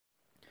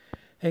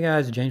Hey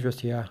guys, James Rust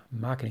here,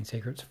 Marketing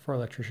Secrets for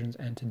Electricians,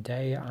 and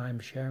today I'm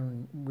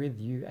sharing with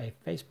you a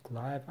Facebook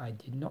Live I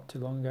did not too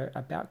long ago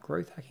about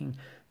growth hacking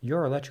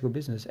your electrical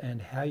business and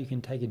how you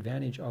can take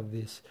advantage of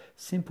this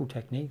simple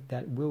technique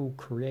that will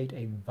create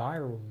a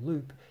viral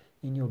loop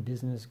in your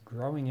business,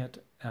 growing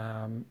it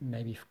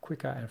maybe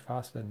quicker and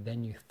faster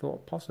than you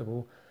thought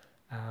possible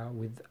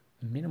with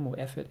minimal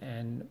effort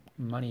and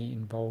money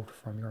involved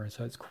from your end.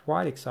 So it's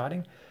quite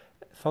exciting.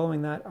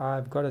 Following that,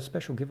 I've got a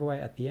special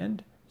giveaway at the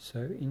end, so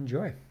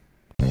enjoy.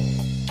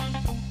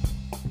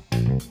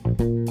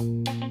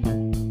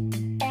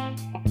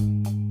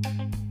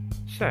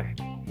 So,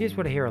 here's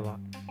what I hear a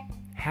lot.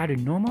 How do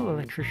normal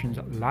electricians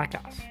like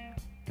us,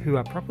 who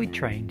are properly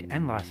trained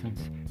and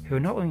licensed, who are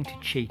not willing to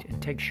cheat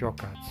and take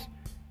shortcuts,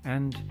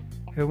 and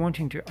who are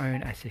wanting to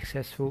own a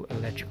successful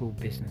electrical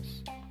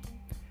business,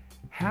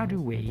 how do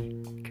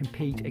we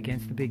compete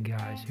against the big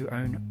guys who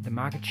own the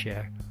market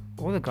share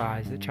or the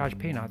guys that charge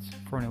peanuts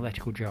for an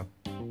electrical job?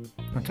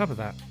 On top of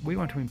that, we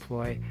want to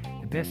employ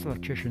the best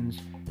electricians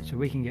so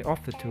we can get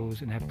off the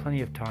tools and have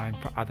plenty of time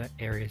for other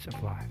areas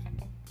of life.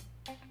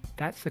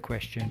 That's the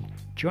question.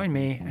 Join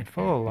me and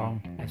follow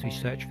along as we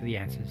search for the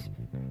answers.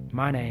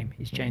 My name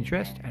is James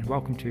Rest and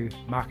welcome to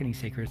Marketing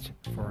Secrets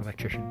for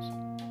Electricians.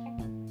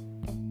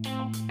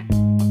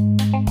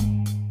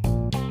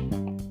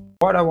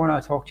 What I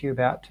want to talk to you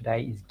about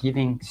today is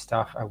giving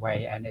stuff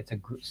away, and it's a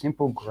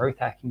simple growth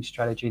hacking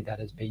strategy that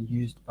has been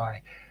used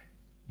by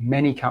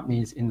many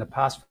companies in the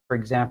past. For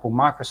example,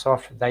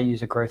 Microsoft, they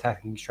use a growth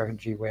hacking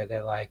strategy where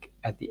they're like,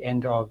 at the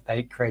end of,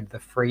 they created the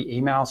free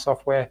email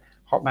software,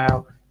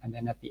 Hotmail, and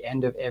then at the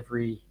end of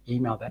every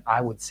email that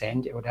I would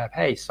send, it would have,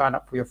 hey, sign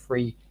up for your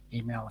free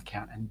email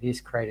account. And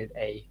this created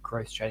a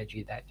growth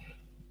strategy that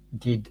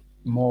did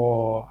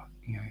more,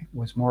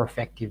 was more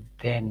effective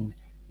than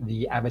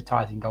the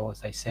advertising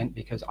dollars they sent,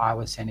 because I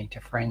was sending to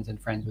friends and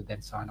friends would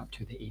then sign up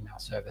to the email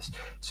service.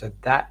 So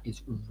that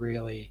is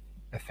really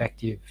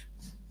effective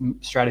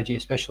strategy,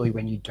 especially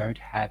when you don't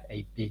have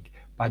a big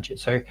budget.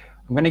 So I'm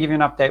going to give you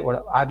an update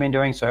what I've been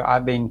doing. So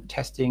I've been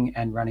testing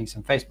and running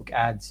some Facebook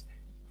ads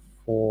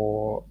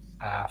for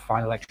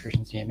Find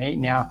Electricians Near Me.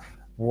 Now,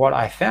 what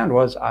I found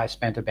was I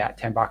spent about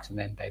 $10 and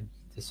then they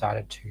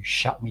decided to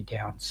shut me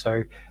down.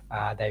 So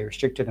they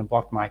restricted and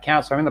blocked my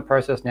account. So I'm in the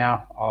process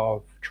now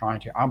of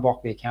trying to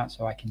unblock the account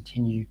so I can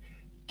continue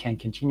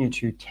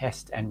to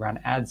test and run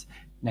ads.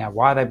 Now,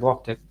 why they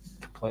blocked it,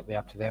 completely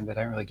up to them. They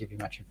don't really give you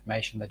much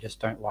information. They just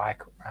don't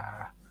like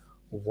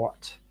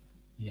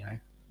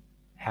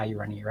how you're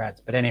running your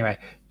ads. But anyway,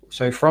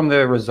 so from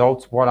the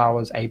results, what I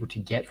was able to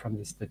get from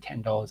this, the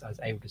 $10 I was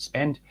able to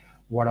spend,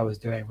 what I was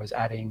doing was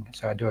adding,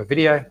 so I do a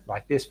video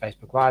like this,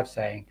 Facebook Live,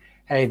 saying,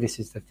 hey, this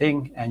is the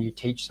thing, and you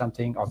teach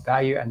something of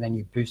value, and then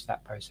you boost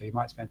that post. So you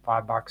might spend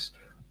 $5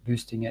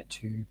 boosting it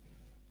to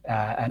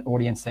an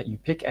audience that you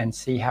pick and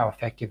see how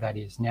effective that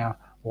is. Now,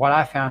 what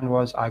I found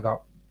was I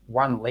got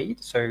one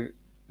lead. So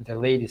the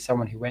lead is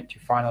someone who went to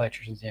Find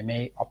Electricians Near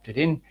Me, opted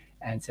in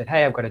and said,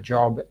 hey, I've got a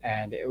job,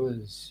 and it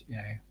was,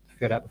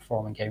 filled out the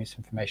form and gave me some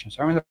information.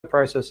 So I'm in the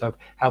process of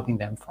helping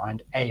them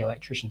find a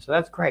electrician. So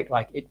that's great.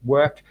 Like, it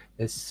worked.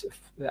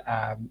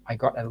 I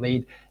got a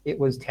lead. It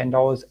was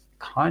 $10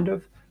 kind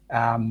of,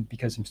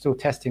 because I'm still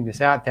testing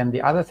this out. Then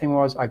the other thing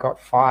was I got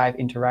 5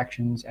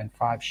 interactions and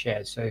 5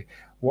 shares. So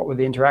what were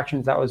the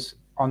interactions? That was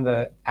on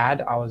the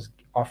ad I was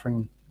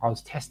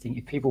testing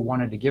if people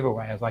wanted a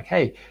giveaway. I was like,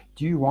 hey,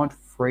 do you want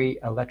free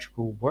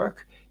electrical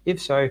work? If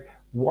so,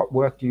 what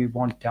work do you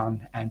want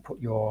done? And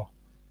put your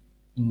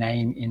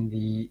name in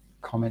the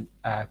comment,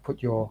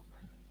 put your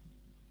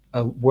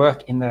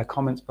work in the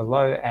comments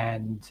below,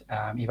 and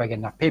if I get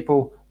enough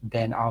people,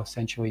 then I'll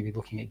essentially be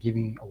looking at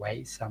giving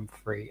away some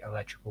free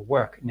electrical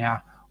work.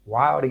 Now,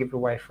 why I would give it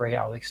away free,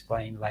 I'll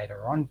explain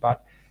later on,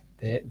 but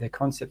the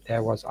concept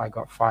there was I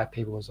got 5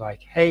 people was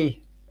like,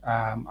 hey,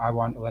 I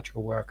want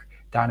electrical work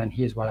done, and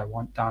here's what I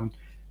want done.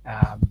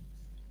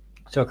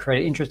 So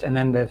create interest, and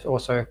then there's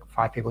also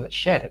 5 people that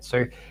shared it.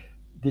 So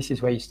this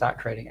is where you start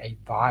creating a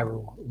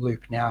viral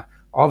loop. Now,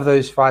 of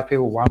those 5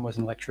 people, one was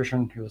an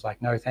electrician who was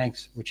like, no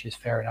thanks, which is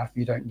fair enough.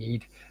 You don't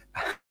need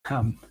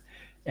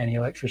any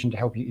electrician to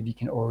help you if you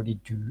can already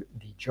do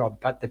the job.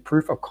 But the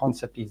proof of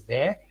concept is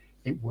there.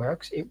 It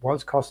works. It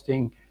was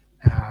costing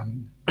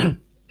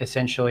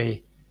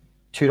essentially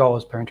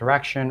 $2 per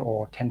interaction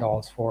or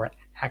 $10 for an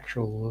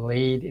actual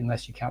lead,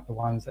 unless you count the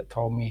ones that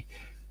told me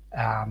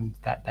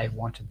that they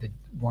wanted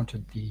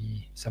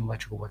some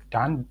electrical work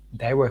done.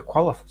 They were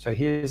qualified. So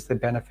here's the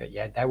benefit.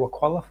 Yeah, they were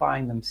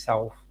qualifying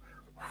themselves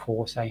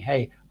for saying,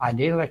 hey, I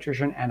need an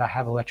electrician and I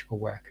have electrical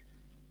work.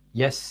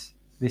 Yes,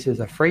 this is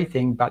a free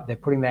thing, but they're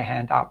putting their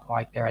hand up,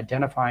 like they're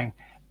identifying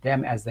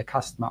them as the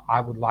customer I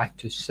would like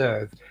to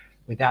serve,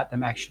 without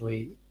them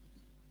actually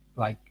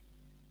like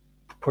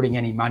putting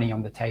any money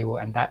on the table.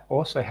 And that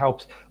also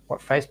helps. What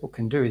Facebook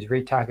can do is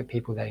retarget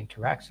people that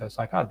interact. So it's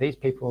like, oh, these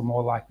people are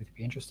more likely to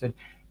be interested,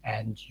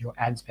 and your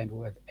ad spend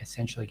will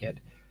essentially get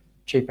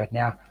cheaper.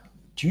 Now,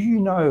 do you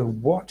know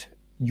what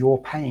you're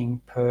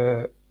paying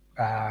per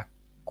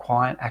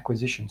client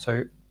acquisition?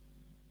 So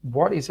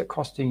what is it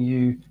costing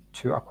you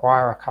to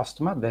acquire a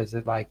customer? There's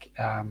like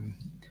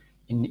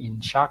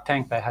in Shark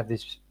Tank, they have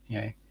this,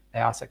 they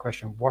ask that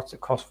question, what's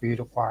it cost for you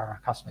to acquire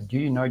a customer? Do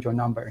you know your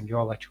number in your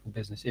electrical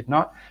business? If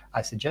not,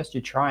 I suggest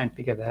you try and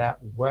figure that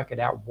out, work it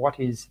out. What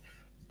is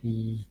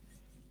the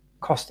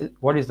cost?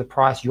 What is the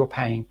price you're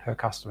paying per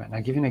customer? And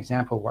I'll give you an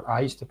example of what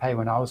I used to pay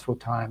when I was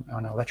full-time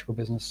on an electrical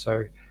business.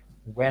 So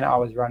when I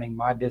was running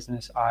my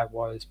business, I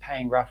was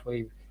paying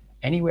roughly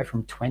anywhere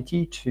from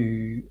 $20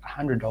 to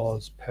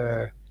 $100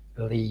 per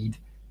lead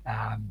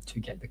to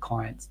get the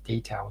client's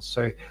details.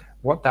 So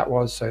what that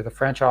was, so the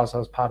franchise I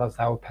was part of,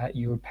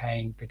 you were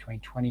paying between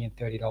 $20 and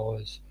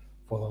 $30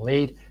 for the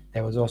lead.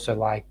 There was also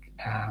like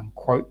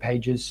quote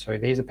pages. So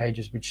these are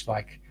pages which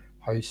like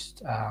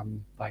host,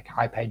 like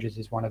High Pages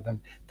is one of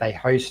them. They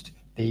host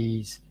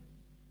these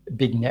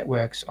big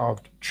networks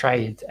of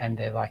trades, and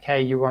they're like,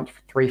 hey, you want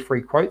 3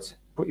 free quotes?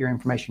 Put your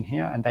information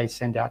here, and they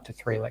send out to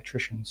 3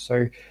 electricians.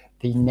 So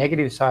the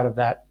negative side of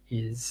that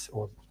is,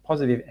 or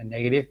positive and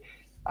negative,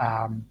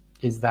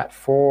 is that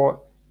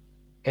for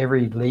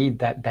every lead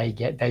that they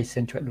get, they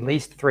send to at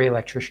least 3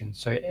 electricians.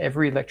 So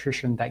every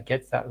electrician that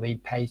gets that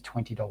lead pays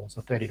 $20 or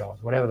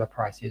 $30, whatever the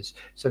price is.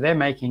 So they're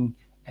making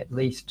at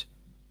least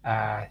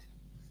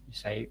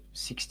say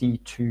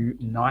 $60 to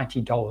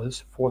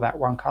 $90 for that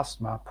one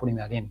customer putting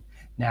that in.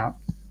 Now,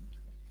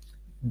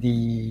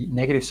 the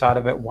negative side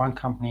of it, one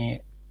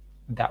company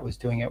that was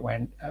doing it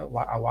when a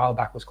while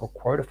back was called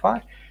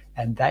Quotify,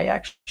 and they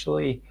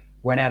actually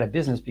went out of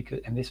business because,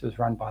 and this was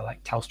run by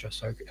like Telstra,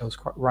 so it was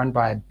run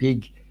by a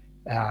big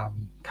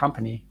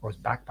company, was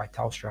backed by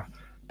Telstra,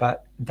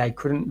 but they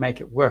couldn't make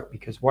it work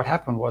because what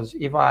happened was,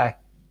 if I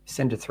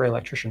send to 3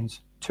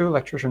 electricians, 2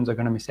 electricians are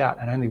going to miss out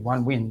and only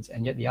 1 wins,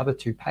 and yet the other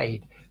 2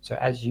 paid. So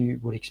as you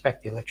would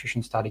expect, the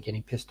electricians started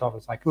getting pissed off.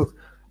 It's like, look,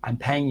 I'm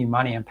paying you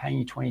money, I'm paying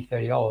you $20,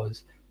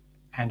 $30,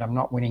 and I'm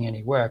not winning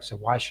any work, so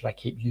why should I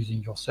keep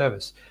using your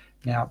service?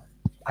 Now,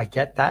 I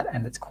get that,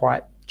 and it's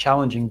quite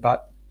challenging,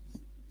 but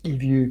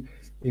if you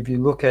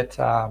look at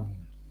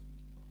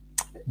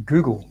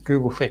Google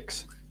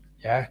clicks,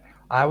 yeah,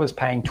 I was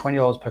paying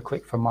 $20 per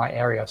click for my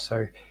area.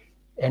 So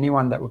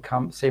anyone that would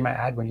come see my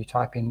ad, when you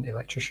type in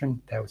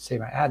electrician, they would see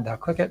my ad, they'll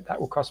click it. That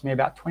will cost me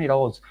about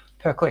 $20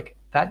 per click.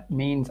 That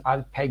means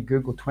I've paid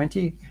Google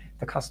 $20,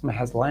 the customer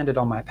has landed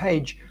on my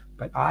page,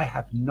 but I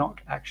have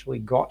not actually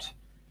got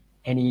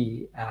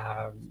any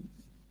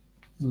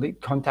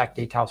contact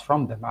details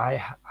from them.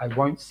 I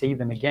won't see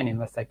them again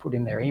unless they put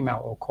in their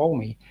email or call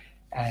me.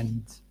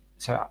 And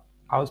so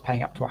I was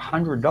paying up to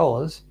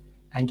 $100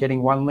 and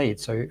getting 1 lead.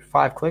 So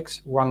 5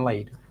 clicks, 1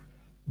 lead.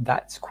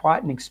 That's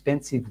quite an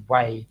expensive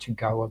way to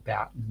go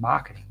about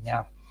marketing.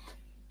 Now,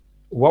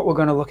 what we're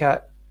going to look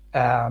at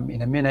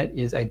in a minute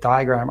is a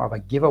diagram of a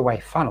giveaway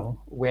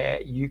funnel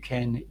where you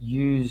can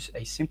use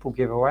a simple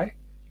giveaway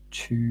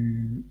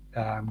to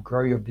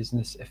grow your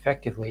business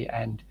effectively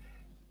and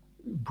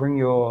bring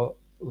your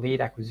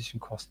lead acquisition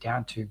cost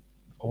down to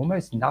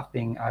almost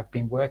nothing. I've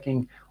been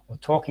working or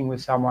talking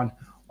with someone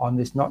on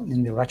this, not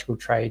in the electrical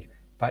trade,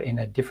 but in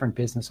a different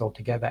business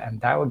altogether, and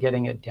they were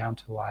getting it down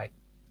to like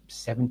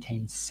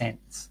 17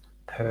 cents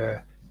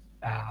per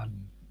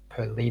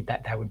lead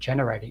that they were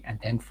generating. And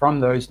then from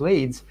those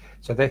leads,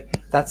 so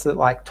that's the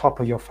like top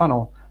of your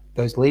funnel,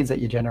 those leads that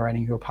you're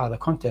generating who are part of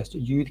the contest,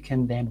 you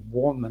can then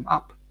warm them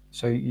up.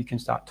 So you can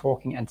start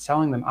talking and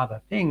selling them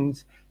other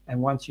things.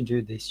 And once you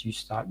do this, you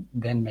start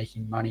then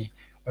making money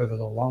over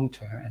the long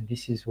term. And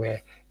this is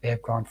where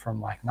they've gone from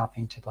like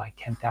nothing to like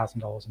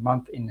 $10,000 a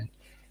month in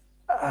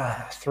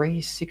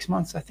 3-6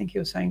 months, I think he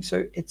was saying.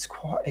 So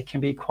it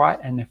can be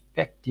quite an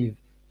effective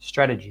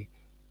strategy.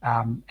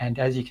 And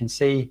as you can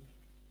see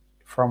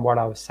from what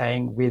I was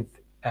saying, with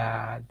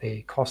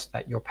the cost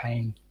that you're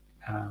paying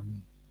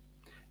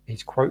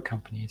these quote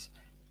companies,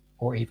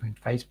 or even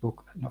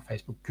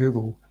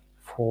Google,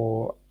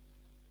 for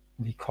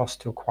the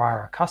cost to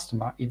acquire a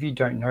customer, if you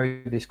don't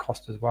know this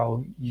cost as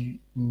well, you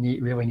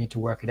really need to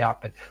work it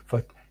out.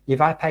 But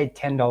if I paid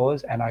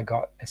 $10 and I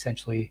got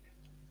essentially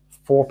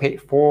four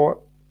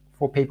people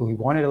who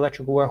wanted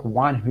electrical work,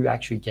 1 who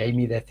actually gave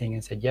me their thing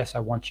and said, yes, I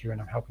want you,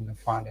 and I'm helping them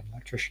find an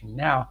electrician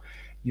now,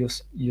 you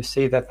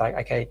see that, like,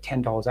 okay,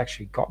 $10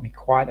 actually got me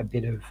quite a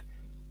bit of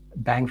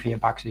bang for your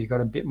buck. So you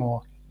got a bit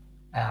more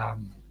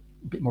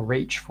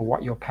reach for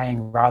what you're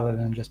paying rather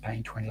than just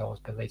paying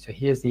 $20 per lead. So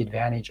here's the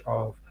advantage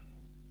of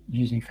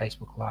using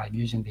Facebook Live,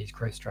 using these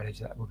growth strategies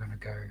that we're going to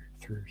go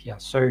through here.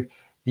 So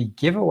the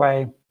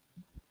giveaway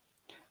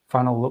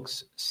funnel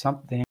looks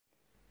something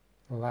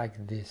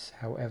like this.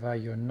 However,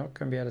 you're not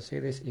going to be able to see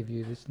this if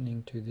you're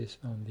listening to this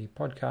on the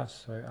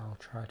podcast, so I'll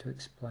try to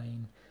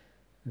explain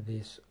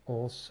this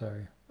also.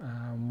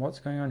 What's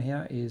going on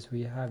here is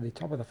we have the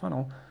top of the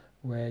funnel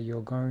where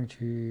you're going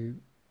to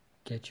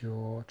get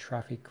your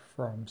traffic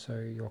from, so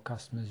your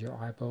customers, your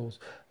eyeballs,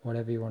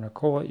 whatever you want to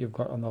call it. You've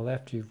got on the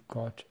left, you've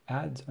got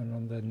ads, and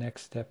on the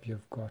next step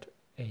you've got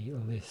a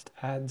list.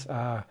 Ads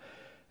are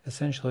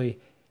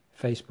essentially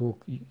Facebook,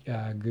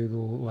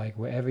 Google, like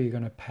wherever you're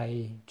going to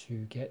pay to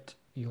get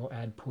your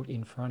ad put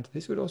in front.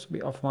 This would also be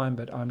offline,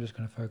 but I'm just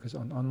going to focus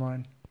on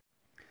online.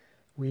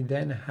 we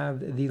then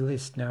have the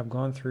list. Now, I've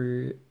gone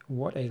through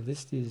what a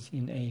list is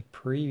in a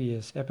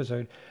previous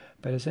episode,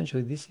 but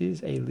essentially this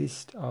is a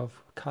list of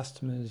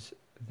customers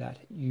that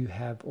you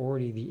have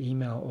already the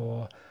email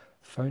or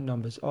phone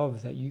numbers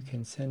of, that you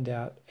can send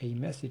out a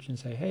message and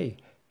say, hey,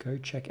 go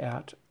check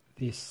out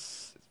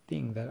this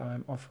thing that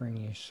I'm offering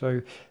you.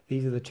 So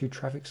these are the two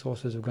traffic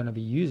sources we're going to be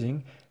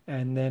using.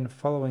 And then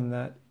following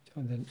that,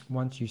 then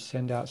once you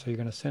send out, so you're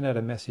going to send out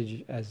a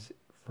message as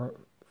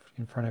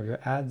in front of your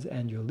ads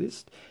and your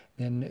list,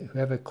 then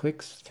whoever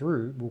clicks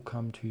through will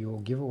come to your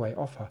giveaway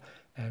offer.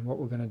 And what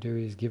we're going to do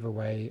is give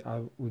away,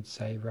 I would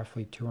say,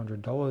 roughly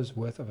 $200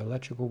 worth of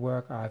electrical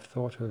work. I've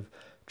thought of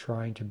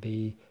trying to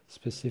be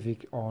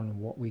specific on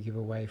what we give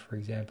away. For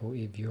example,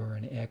 if you're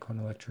an aircon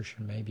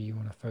electrician, maybe you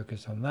want to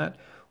focus on that,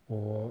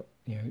 or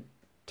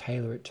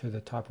tailor it to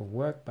the type of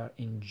work. But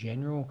in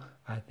general,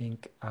 I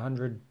think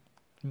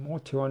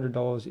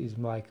 $200 is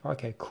like,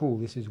 okay, cool,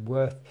 this is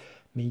worth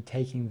me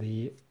taking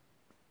the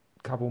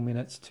couple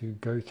minutes to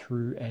go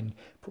through and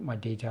put my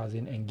details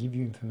in and give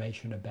you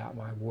information about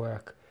my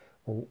work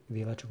or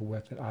the electrical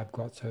work that I've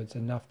got. So it's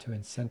enough to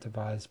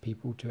incentivize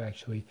people to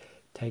actually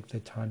take the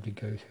time to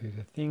go through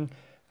the thing.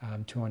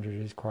 200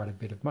 is quite a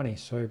bit of money.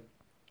 So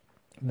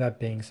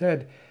that being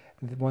said,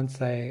 once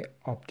they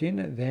opt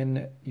in,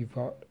 then you've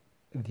got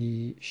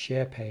the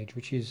share page,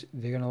 which is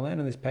they're going to land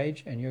on this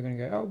page and you're going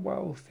to go, oh,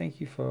 well,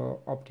 thank you for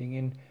opting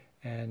in,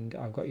 and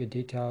I've got your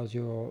details.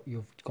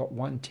 You've got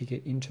one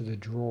ticket into the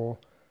draw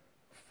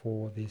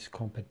for this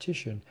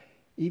competition.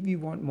 If you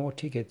want more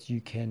tickets,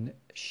 you can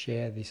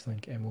share this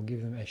link, and we'll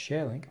give them a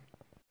share link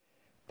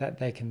that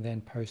they can then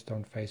post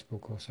on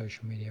Facebook or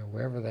social media,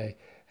 wherever they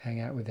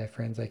hang out with their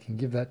friends. They can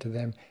give that to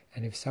them,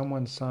 and if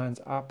someone signs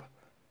up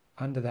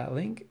under that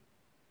link,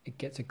 it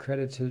gets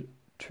accredited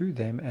to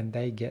them, and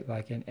they get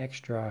like an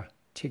extra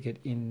ticket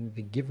in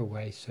the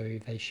giveaway. So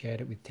if they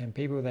shared it with 10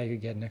 people, they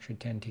could get an extra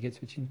 10 tickets,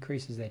 which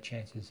increases their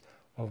chances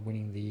of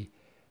winning the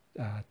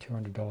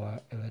 $200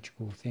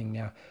 electrical thing.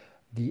 Now,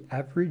 the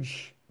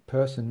average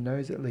person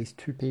knows at least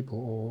 2 people,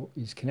 or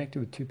is connected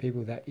with 2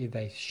 people, that if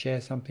they share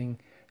something,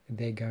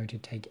 they're going to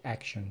take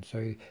action.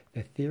 So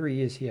the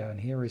theory is here, and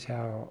here is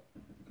how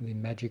the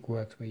magic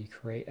works, where you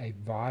create a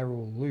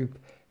viral loop,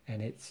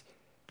 and it's,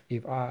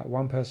 if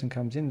one person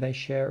comes in, they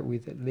share it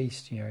with at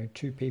least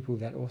 2 people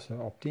that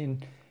also opt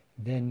in,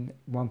 then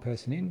 1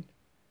 person in,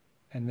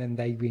 and then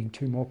they bring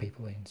 2 more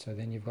people in. So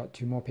then you've got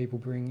 2 more people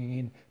bringing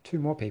in 2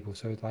 more people.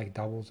 So it's like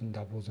doubles and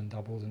doubles and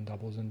doubles and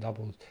doubles and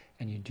doubles.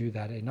 And you do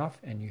that enough,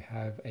 and you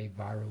have a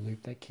viral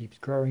loop that keeps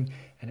growing,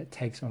 and it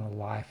takes on a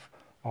life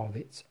of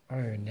its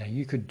own. Now,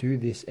 you could do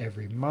this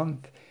every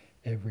month,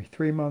 every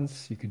 3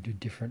 months. You could do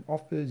different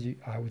offers.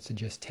 I would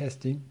suggest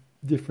testing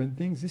different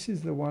things. This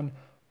is the one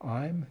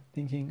I'm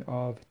thinking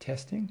of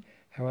testing.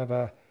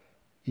 However,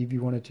 if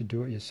you wanted to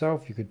do it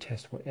yourself, you could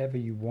test whatever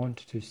you want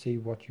to see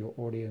what your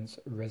audience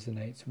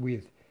resonates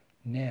with.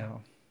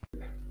 Now,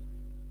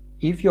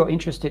 if you're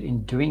interested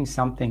in doing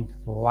something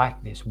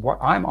like this, what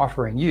I'm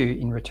offering you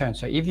in return,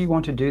 so if you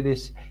want to do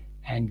this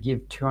and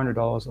give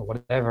 $200 or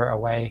whatever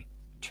away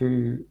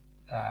to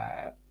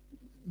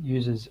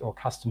users or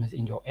customers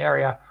in your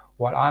area,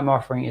 what I'm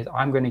offering is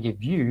I'm going to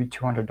give you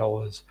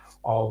 $200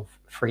 of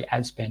free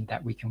ad spend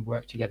that we can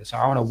work together. So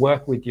I want to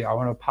work with you. I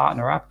want to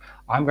partner up.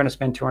 I'm going to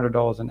spend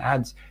 $200 on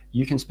ads.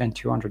 You can spend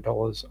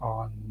 $200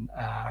 on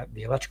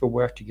the electrical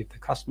work to give the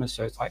customers.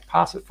 So it's like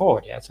pass it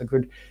forward. Yeah, it's a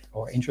good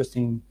or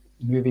interesting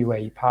movie where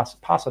you pass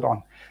it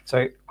on.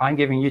 So I'm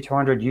giving you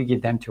 200, you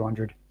give them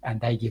 200, and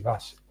they give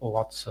us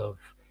lots of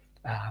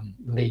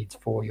leads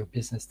for your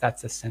business.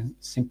 That's a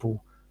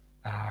simple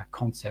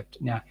concept.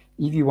 Now,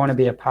 if you want to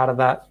be a part of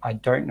that, I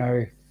don't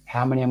know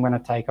how many I'm going to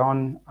take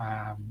on.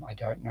 I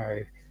don't know.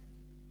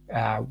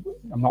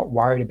 I'm not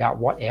worried about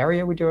what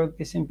area we do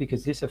this in,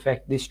 because this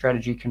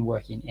strategy can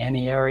work in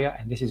any area,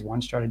 and this is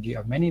one strategy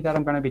of many that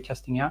I'm going to be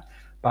testing out.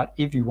 But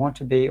if you want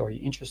to be, or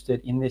you're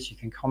interested in this, you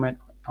can comment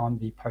on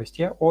the post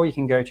here, or you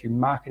can go to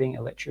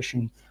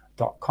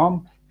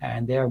marketingelectrician.com,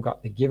 and there I've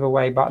got the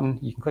giveaway button.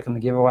 You can click on the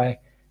giveaway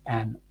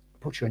and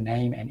put your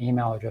name and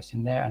email address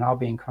in there, and I'll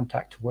be in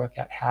contact to work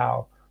out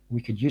how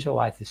we could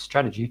utilize this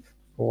strategy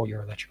for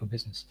your electrical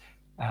business.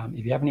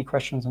 If you have any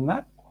questions on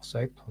that,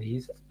 also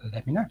please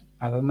let me know.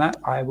 Other than that,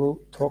 I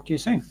will talk to you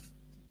soon.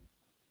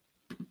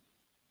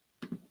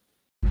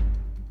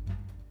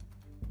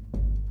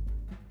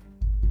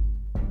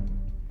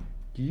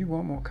 Do you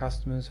want more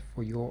customers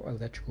for your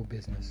electrical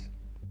business?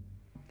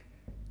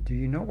 Do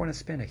you not want to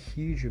spend a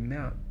huge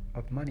amount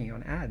of money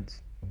on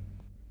ads?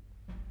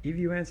 If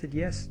you answered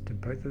yes to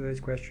both of those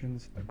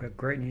questions, I've got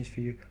great news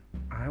for you.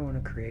 I want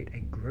to create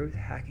a growth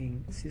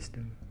hacking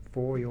system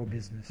for your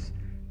business.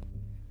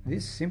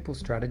 This simple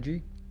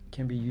strategy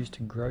can be used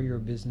to grow your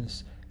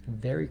business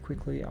very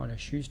quickly on a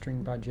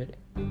shoestring budget,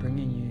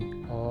 bringing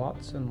you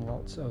lots and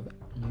lots of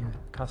new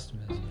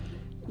customers.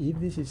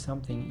 If this is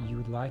something you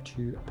would like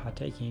to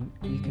partake in,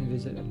 you can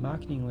visit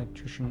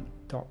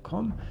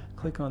marketingelectrician.com,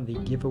 click on the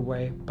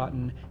giveaway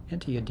button,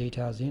 enter your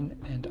details in,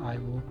 and I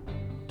will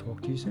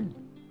talk to you soon.